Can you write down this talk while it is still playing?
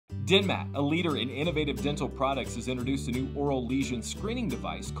DenMat, a leader in innovative dental products, has introduced a new oral lesion screening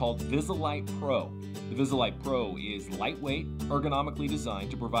device called ViziLite Pro. The ViziLite Pro is lightweight, ergonomically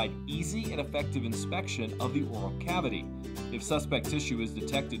designed to provide easy and effective inspection of the oral cavity. If suspect tissue is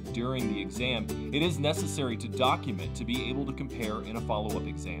detected during the exam, it is necessary to document to be able to compare in a follow-up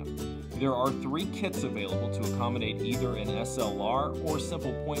exam. There are 3 kits available to accommodate either an SLR or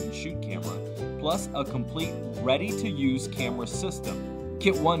simple point-and-shoot camera, plus a complete ready-to-use camera system.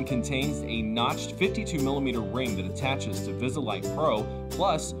 Kit 1 contains a notched 52mm ring that attaches to ViziLite Pro,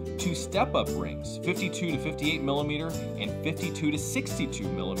 plus 2 step-up rings, 52 to 58mm and 52 to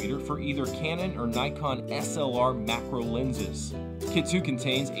 62mm for either Canon or Nikon SLR macro lenses. Kit 2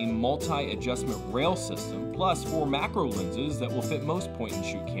 contains a multi-adjustment rail system, plus 4 macro lenses that will fit most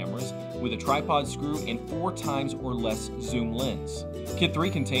point-and-shoot cameras, with a tripod screw and 4 times or less zoom lens. Kit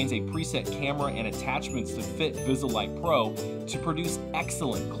 3 contains a preset camera and attachments to fit ViziLite Pro to produce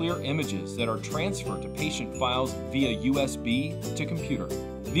excellent clear images that are transferred to patient files via USB to computer.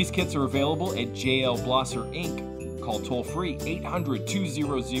 These kits are available at JL Blosser Inc. Call toll-free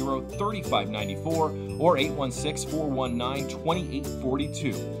 800-200-3594 or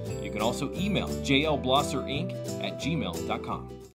 816-419-2842. You can also email jlblosser@gmail.com.